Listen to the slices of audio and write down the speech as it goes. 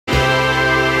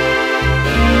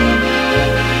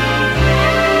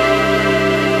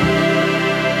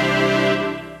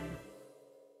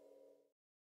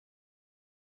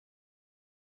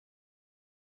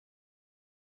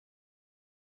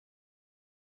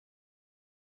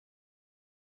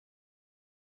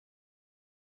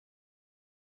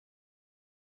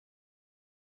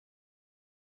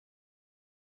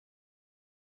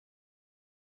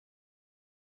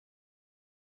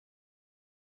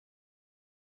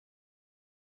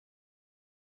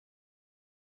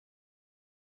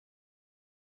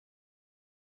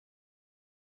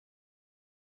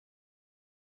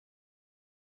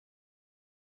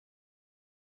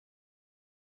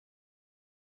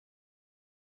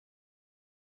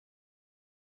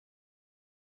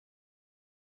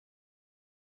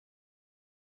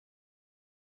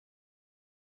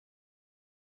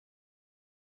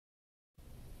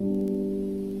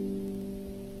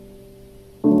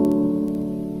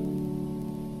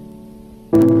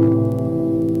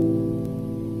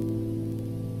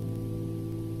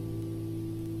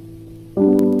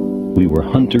We were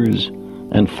hunters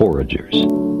and foragers.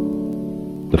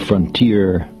 The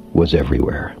frontier was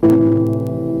everywhere.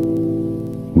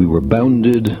 We were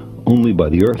bounded only by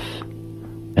the earth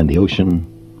and the ocean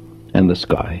and the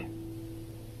sky.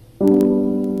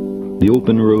 The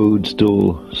open road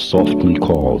still softly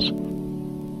calls.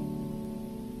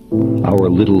 Our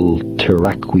little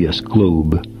terraqueous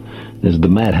globe is the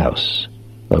madhouse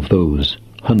of those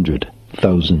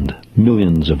 100,000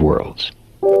 millions of worlds.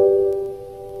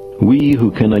 We who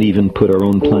cannot even put our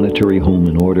own planetary home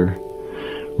in order,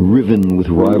 riven with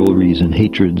rivalries and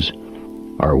hatreds,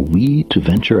 are we to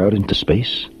venture out into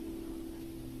space?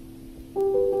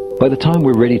 By the time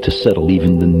we're ready to settle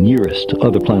even the nearest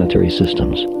other planetary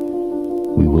systems,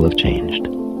 we will have changed.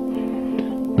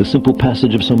 The simple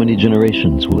passage of so many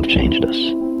generations will have changed us.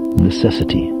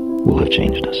 Necessity will have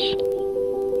changed us.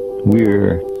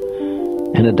 We're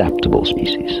an adaptable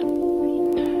species.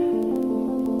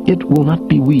 It will not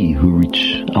be we who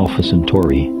reach Alpha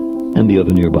Centauri and the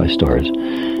other nearby stars.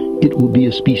 It will be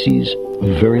a species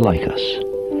very like us,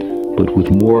 but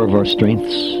with more of our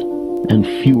strengths and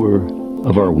fewer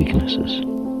of our weaknesses.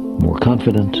 More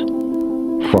confident,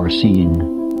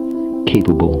 far-seeing,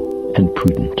 capable, and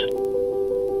prudent.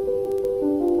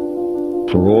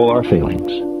 For all our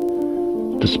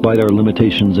failings, despite our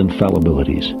limitations and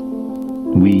fallibilities,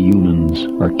 we humans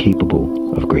are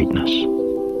capable of greatness.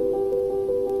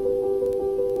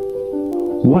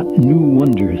 What new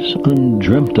wonders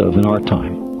undreamt of in our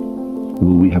time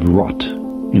will we have wrought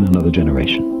in another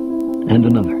generation and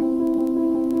another?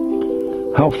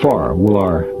 How far will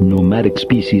our nomadic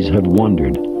species have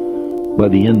wandered by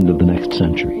the end of the next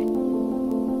century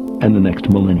and the next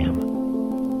millennium?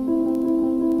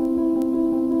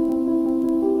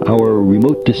 Our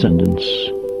remote descendants,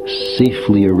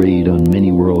 safely arrayed on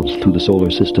many worlds through the solar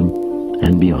system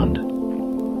and beyond,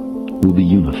 will be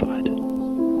unified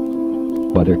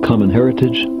by their common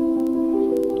heritage,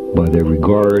 by their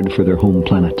regard for their home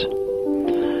planet,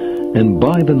 and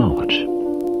by the knowledge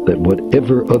that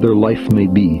whatever other life may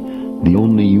be, the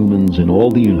only humans in all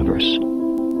the universe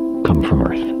come from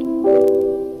Earth.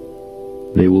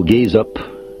 They will gaze up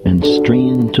and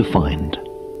strain to find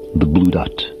the blue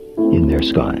dot in their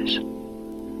skies.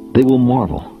 They will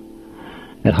marvel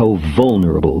at how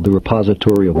vulnerable the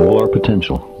repository of all our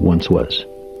potential once was,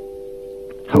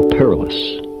 how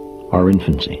perilous our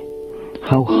infancy,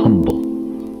 how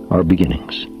humble our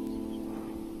beginnings,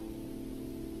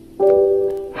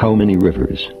 how many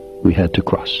rivers we had to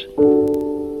cross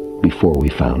before we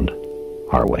found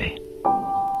our way.